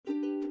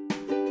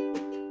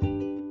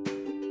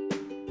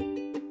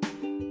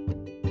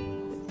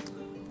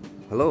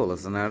Hello,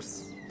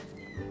 listeners.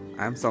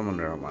 I'm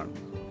Salman Rahman.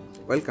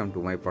 Welcome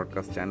to my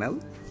podcast channel.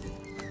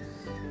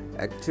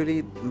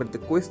 But the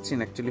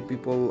question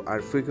people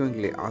are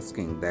frequently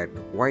asking that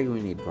why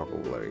we need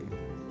vocabulary.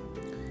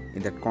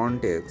 In that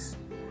context,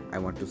 I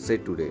want to say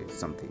today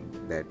something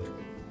that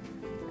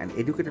an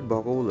educated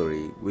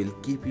vocabulary will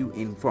keep you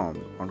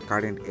informed on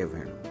current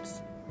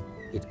events.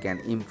 It can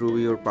improve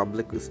your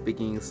public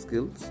speaking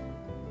skills.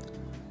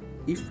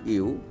 If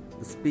you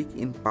speak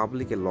in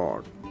public a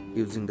lot,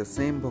 using the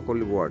same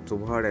vocabulary words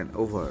over and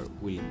over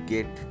will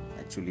get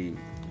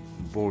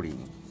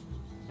boring.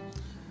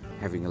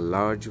 Having a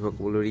large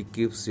vocabulary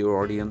keeps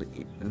your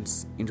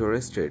audience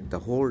interested the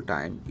whole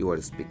time you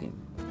are speaking.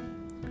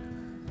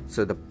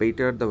 So the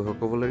better the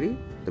vocabulary,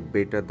 the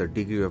better the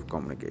degree of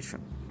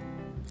communication.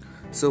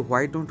 So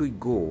why don't we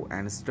go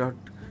and start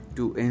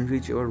to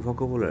enrich our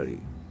vocabulary?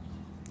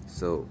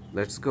 So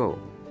let's go.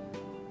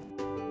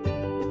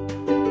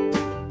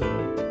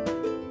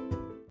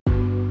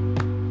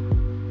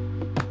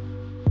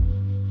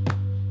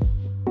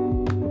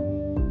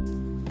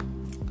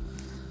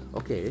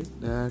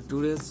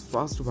 Today's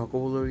first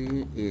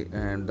vocabulary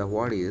and the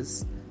word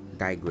is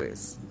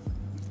digress.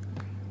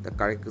 The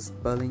correct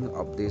spelling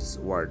of this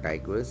word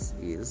digress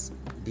is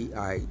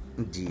D-I-G-R-E-S-S.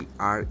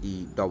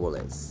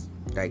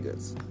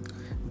 Digress.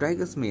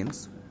 Digress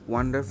means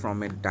wander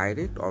from a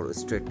direct or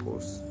straight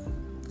course.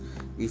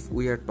 If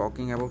we are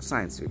talking about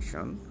science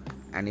fiction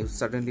and you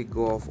suddenly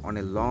go off on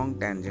a long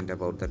tangent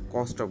about the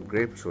cost of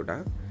grape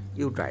soda,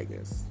 you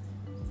digress.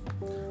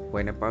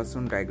 When a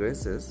person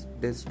digresses,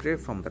 they stray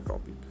from the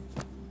topic.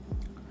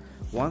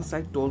 Once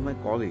I told my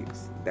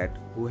colleagues that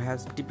who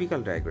has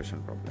typical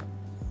digression problem.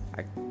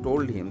 I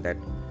told him that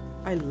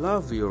I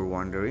love your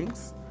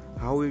wanderings,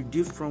 how you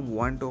drift from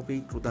one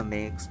topic to the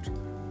next,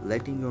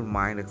 letting your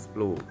mind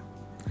explore.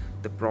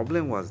 The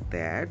problem was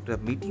that the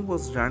meeting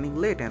was running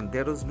late and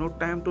there was no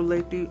time to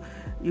let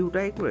you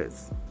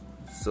digress.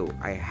 So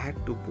I had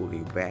to pull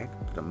you back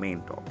to the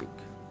main topic.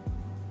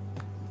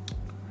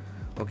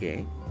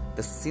 The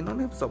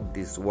synonyms of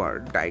this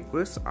word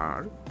digress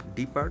are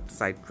depart,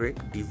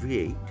 sidetrack,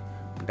 deviate,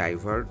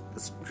 divert,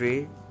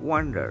 stray,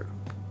 wander.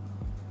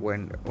 The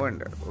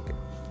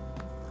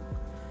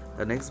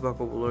next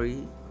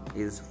vocabulary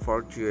is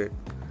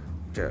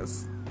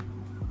fortuitous.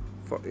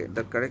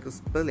 The correct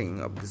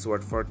spelling of this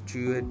word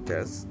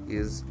fortuitous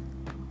is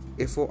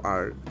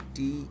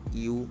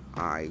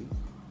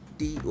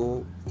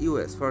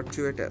F-O-R-T-U-I-T-O-U-S.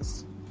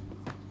 Fortuitous.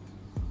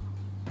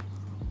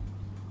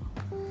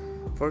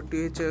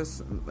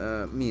 Fortuitous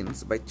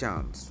means by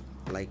chance,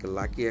 like a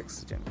lucky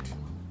accident.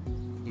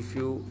 If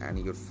you and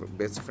your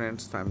best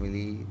friend's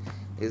family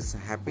is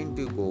happen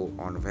to go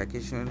on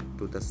vacation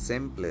to the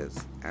same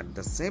place at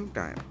the same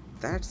time,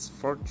 that's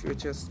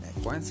fortuitous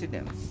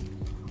coincidence.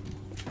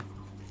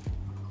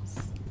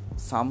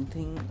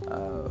 Something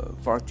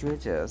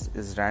fortuitous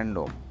is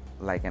random,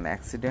 like an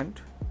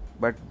accident,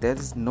 but there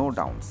is no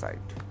downside.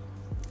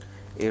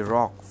 A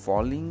rock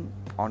falling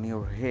on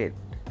your head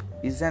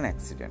is an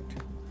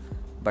accident,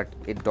 but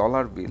a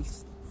dollar bill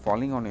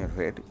falling on your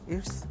head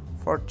is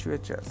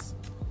fortuitous.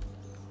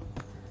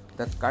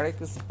 The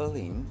correct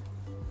spelling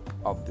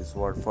of this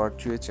word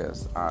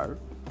fortuitous are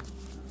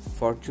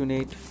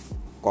fortunate,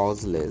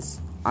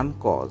 causeless,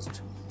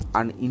 uncaused,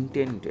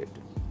 unintended.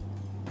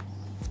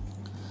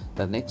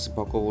 The next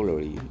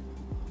vocabulary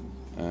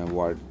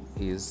word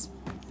is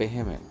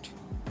vehement.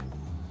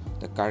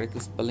 The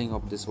correct spelling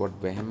of this word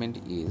vehement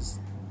is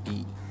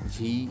V-E-H-E-M-E-N-T.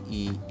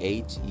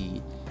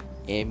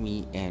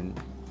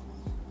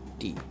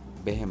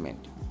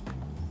 Vehement.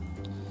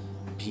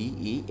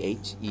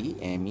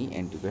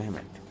 V-E-H-E-M-E-N-T.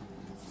 Vehement.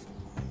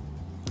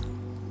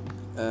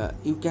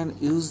 You can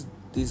use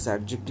this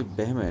adjective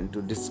vehement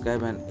to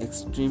describe an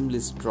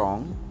extremely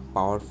strong,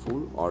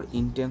 powerful, or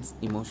intense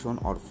emotion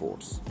or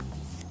force.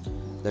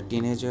 The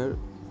teenager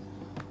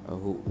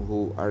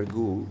who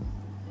argue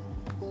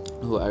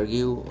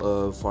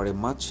for a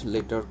much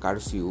later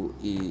curfew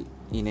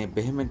in a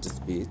vehement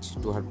speech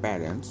to her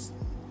parents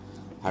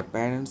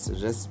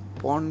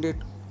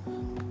responded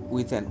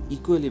with an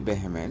equally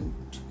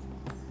vehement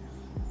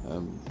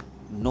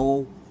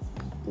no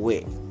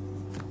way.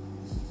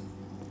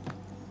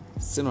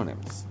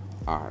 Synonyms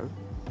are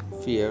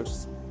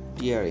fierce,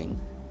 tearing,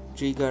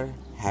 trigger,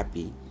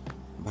 happy,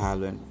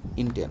 violent,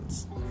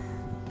 intense.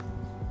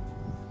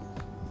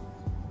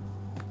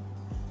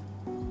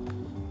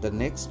 The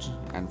next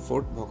and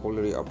fourth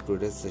vocabulary of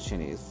today's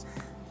session is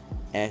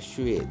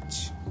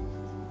assuage.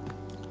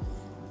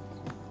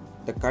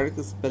 The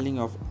correct spelling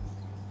of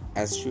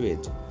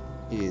assuage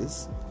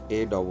is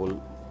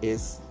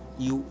A-S-S-U-A-G.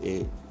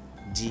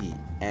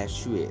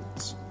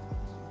 Assuage.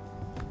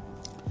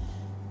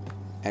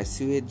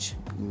 Assuage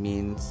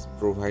means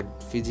provide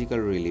physical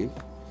relief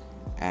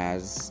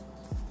as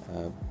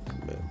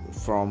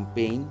from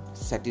pain,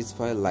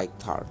 satisfy like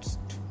thirst.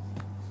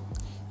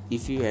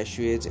 If you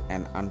assuage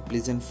an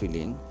unpleasant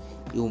feeling,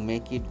 you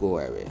make it go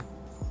away.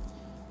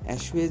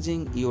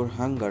 Assuaging your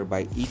hunger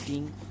by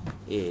eating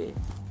a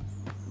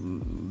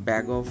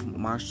bag of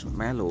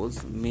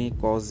marshmallows may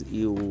cause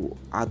you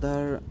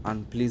other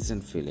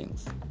unpleasant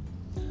feelings.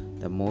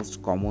 The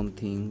most common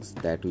things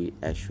that we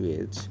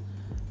assuage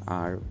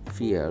are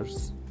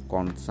fears,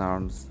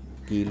 concerns,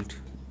 guilt,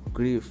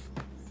 grief,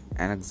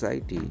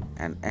 anxiety,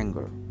 and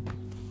anger.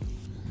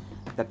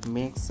 That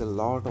makes a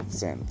lot of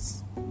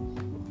sense.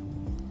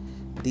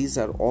 These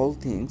are all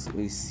things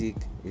we seek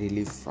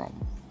relief from.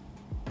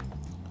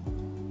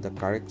 The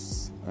correct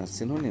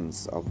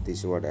synonyms of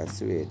this word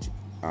assuage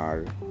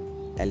are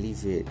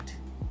alleviate,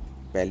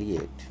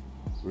 palliate,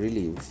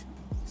 relieve,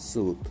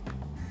 soothe,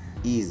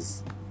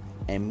 ease,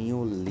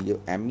 ameliorate,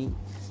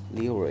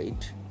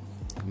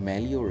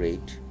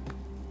 meliorate,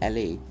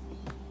 allay,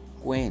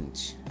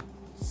 quench,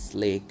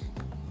 slake,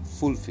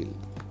 fulfill.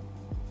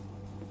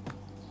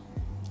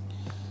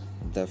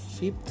 The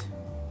fifth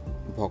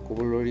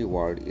vocabulary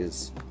word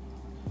is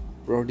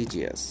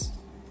prodigious.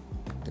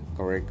 The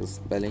correct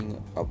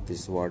spelling of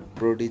this word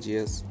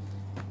prodigious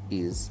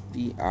is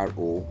prodigious,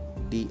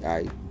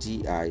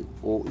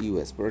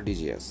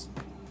 prodigious.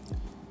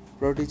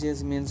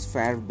 Prodigious means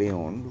far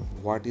beyond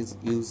what is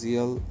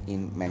usual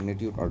in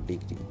magnitude or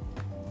degree.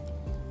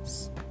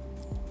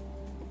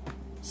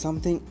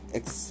 Something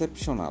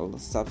exceptional,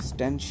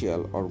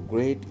 substantial, or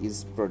great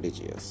is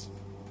prodigious.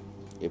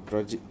 A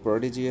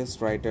prodigious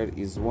writer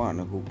is one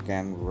who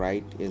can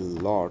write a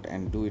lot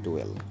and do it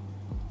well.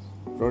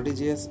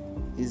 Prodigious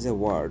is a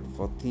word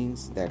for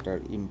things that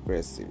are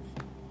impressive.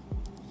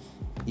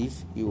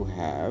 If you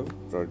have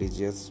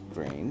prodigious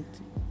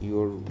strength,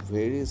 you are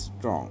very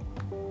strong.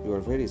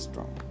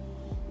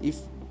 If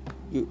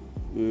you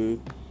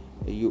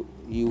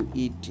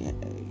eat,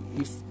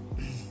 if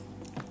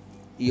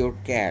your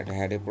cat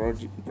had a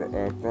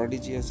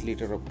prodigious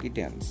litter of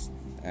kittens,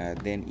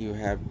 then you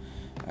have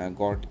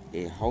got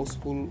a house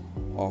full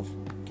of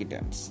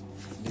kittens.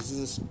 This is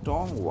a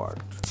strong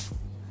word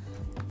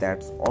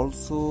that's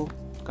also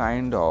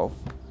kind of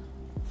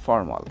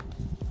formal.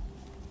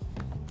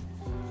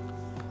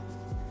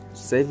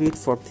 Save it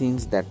for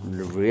things that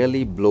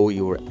really blow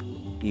you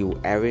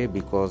away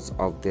because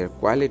of their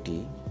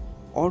quality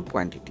or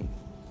quantity.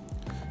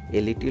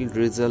 A little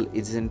drizzle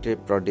isn't a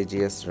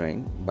prodigious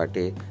rain, but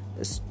a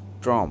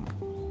storm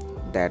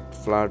that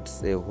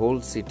floods a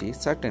whole city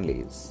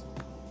certainly is.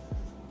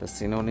 The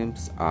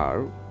synonyms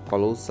are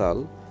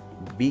colossal,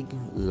 big,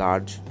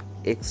 large,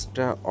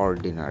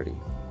 extraordinary.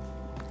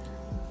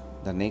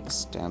 The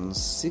next and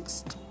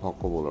sixth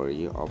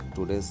vocabulary of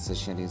today's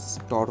session is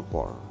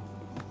torpor.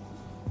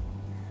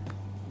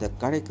 The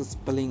correct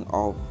spelling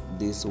of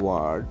this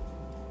word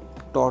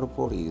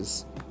torpor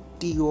is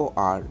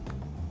torpor,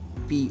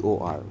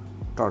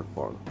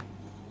 torpor.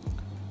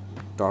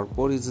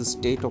 Torpor is a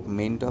state of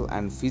mental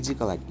and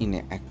physical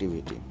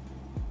inactivity.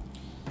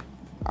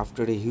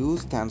 After a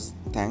huge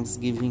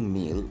Thanksgiving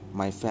meal,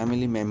 my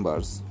family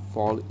members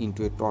fall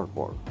into a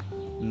torpor.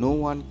 No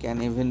one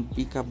can even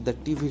pick up the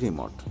TV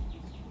remote.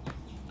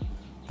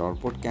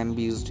 Torpor can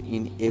be used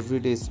in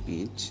everyday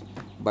speech,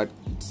 but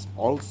it's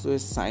also a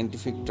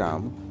scientific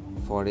term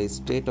for a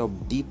state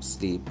of deep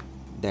sleep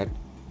that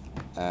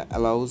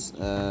allows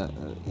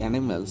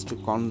animals to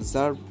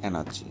conserve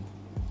energy.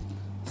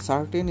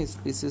 Certain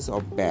species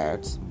of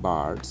bats,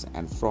 birds,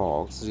 and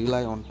frogs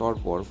rely on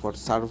torpor for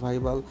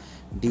survival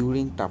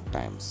during tough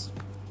times.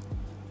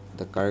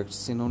 The correct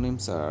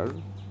synonyms are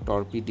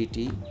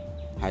torpidity,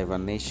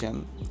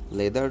 hibernation,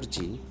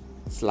 lethargy,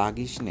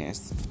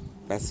 sluggishness,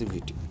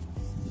 passivity.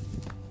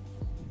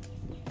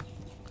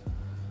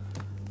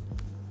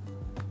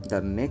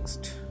 The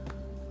next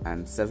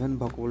and seventh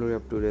vocabulary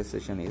of today's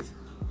session is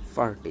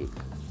furtive.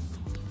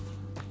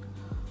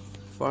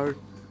 Furtive.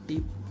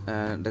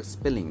 The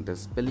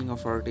spelling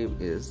of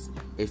furtive is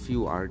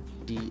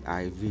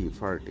furtive,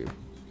 furtive.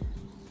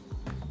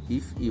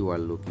 If you are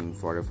looking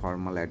for a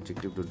formal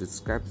adjective to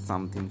describe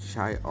something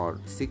shy or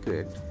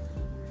secret,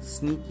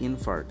 sneak in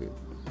furtive.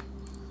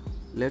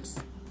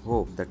 Let's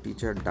hope the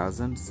teacher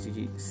doesn't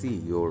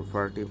see your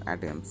furtive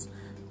attempts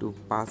to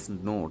pass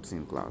notes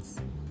in class.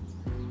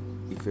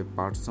 If a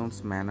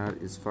person's manner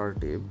is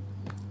furtive,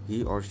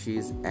 he or she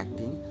is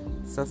acting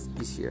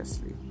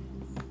suspiciously.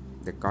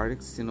 The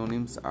correct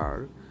synonyms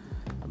are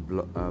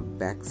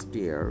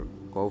backstair,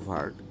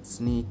 covert,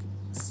 sneak,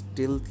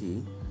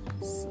 stealthy,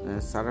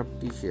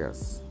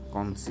 surreptitious,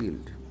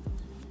 concealed.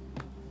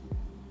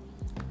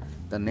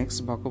 The next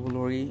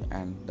vocabulary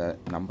and the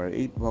number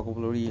 8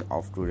 vocabulary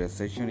of today's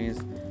session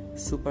is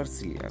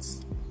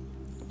supercilious.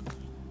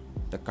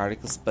 The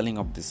correct spelling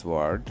of this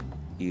word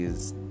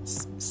is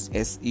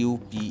supercilious,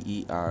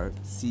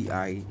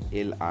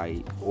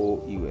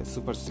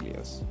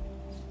 supercilious.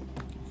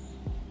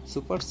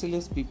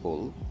 Supercilious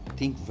people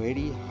think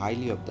very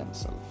highly of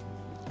themselves,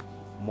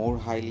 more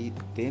highly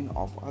than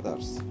of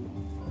others.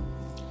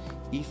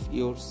 If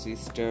your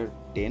sister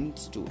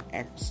tends to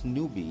act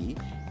snooby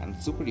and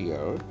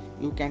superior,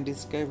 you can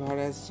describe her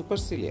as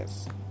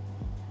supercilious.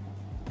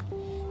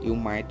 You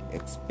might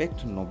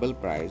expect Nobel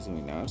Prize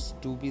winners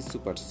to be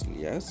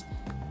supercilious.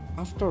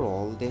 After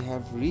all, they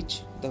have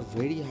reached the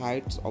very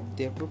heights of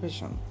their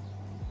profession.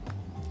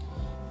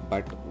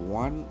 but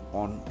one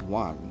on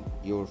one,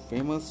 your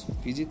famous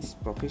physics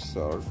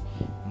professor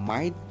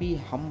might be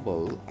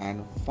humble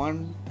and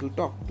fun to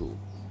talk to,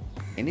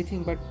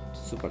 anything but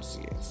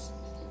supercilious.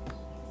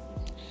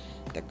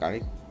 The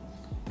correct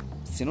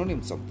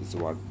synonyms of this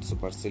word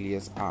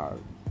supercilious are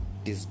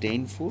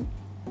disdainful,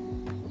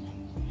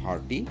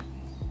 haughty,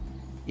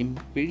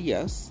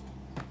 imperious,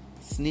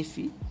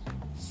 sniffy,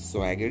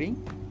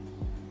 swaggering,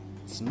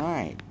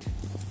 snide.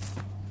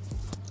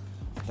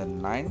 The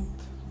ninth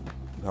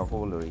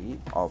vocabulary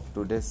of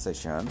today's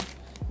session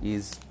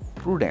is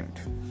prudent.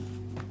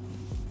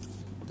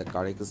 The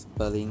correct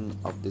spelling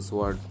of this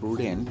word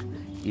prudent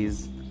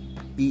is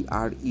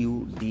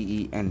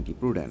prudent.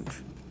 Prudent.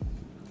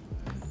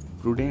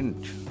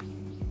 Prudent.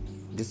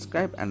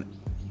 Describe an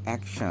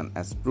action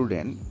as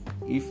prudent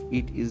if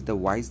it is the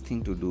wise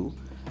thing to do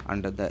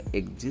under the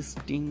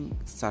existing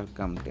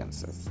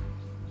circumstances.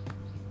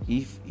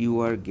 If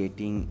you are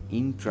getting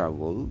in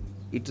trouble,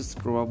 it is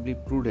probably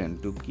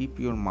prudent to keep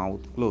your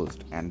mouth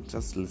closed and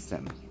just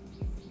listen.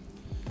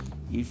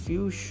 If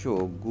you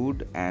show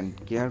good and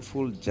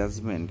careful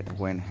judgment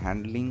when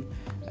handling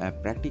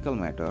practical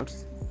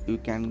matters, you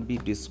can be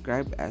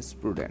described as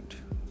prudent.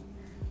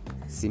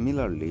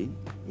 Similarly,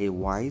 a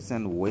wise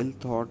and well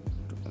thought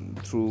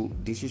through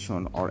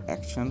decision or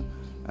action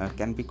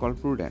can be called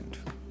prudent.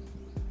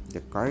 The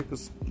correct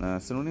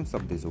synonyms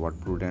of this word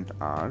prudent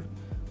are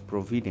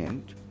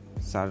provident,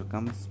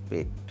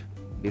 circumspect,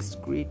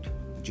 discreet,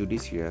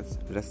 judicious,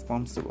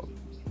 responsible.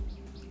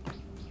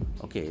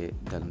 Okay,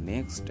 the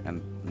next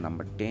and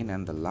number 10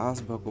 and the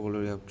last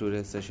vocabulary of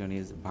today's session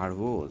is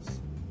verbose.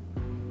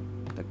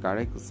 The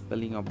correct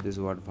spelling of this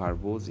word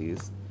verbose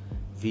is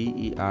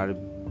verbose,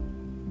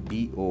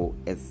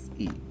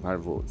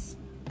 verbose.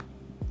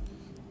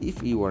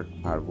 If you are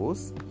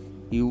verbose,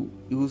 you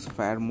use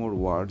far more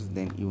words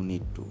than you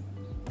need to.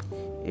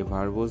 A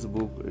verbose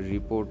book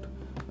report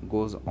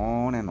goes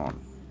on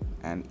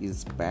and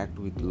is packed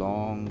with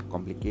long,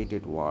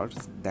 complicated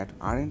words that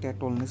aren't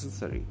at all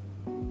necessary.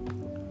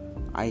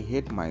 I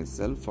hate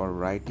myself for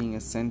writing a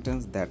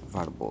sentence that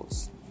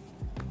verbose.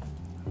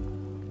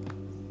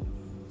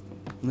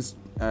 Mr.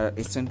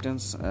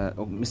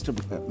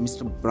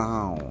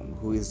 Brown,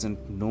 who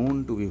isn't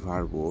known to be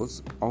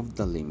verbose off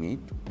the limit,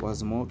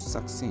 was more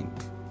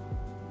succinct.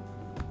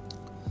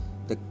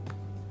 The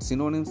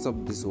synonyms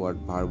of this word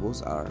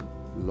verbose are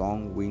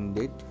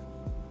long-winded,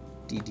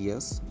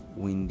 tedious,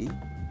 windy,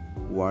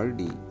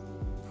 wordy,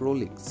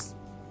 prolix.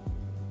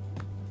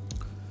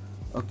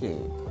 Okay,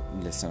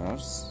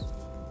 listeners,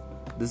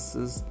 this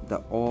is the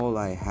all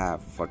I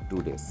have for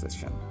today's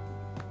session.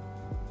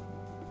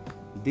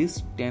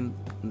 This 10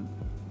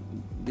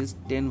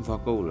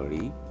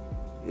 vocabulary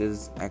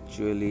is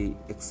actually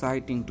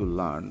exciting to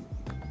learn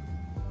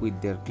with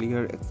their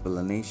clear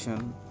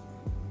explanation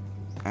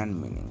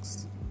and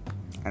meanings,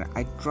 and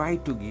I try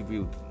to give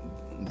you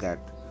that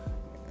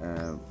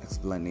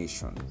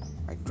explanation.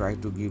 I try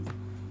to give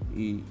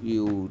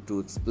you to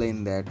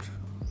explain that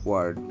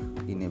word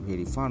in a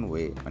very fun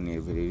way and in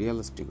a very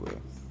realistic way.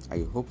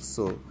 I hope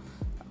so.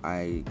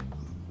 I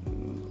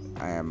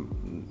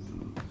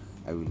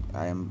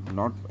am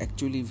not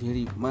actually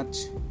very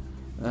much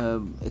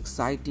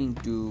exciting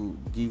to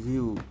give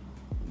you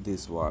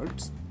these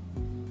words,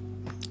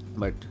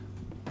 but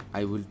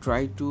I will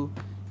try to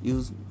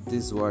use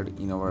this word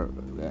in our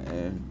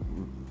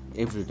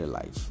everyday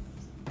life.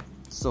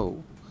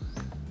 So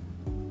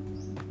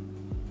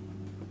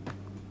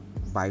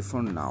bye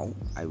for now.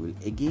 I will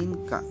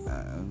again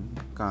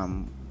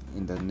come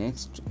in the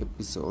next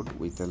episode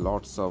with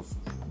lots of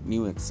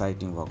new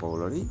exciting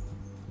vocabulary,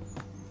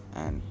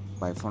 and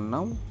bye for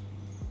now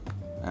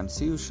and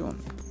see you soon.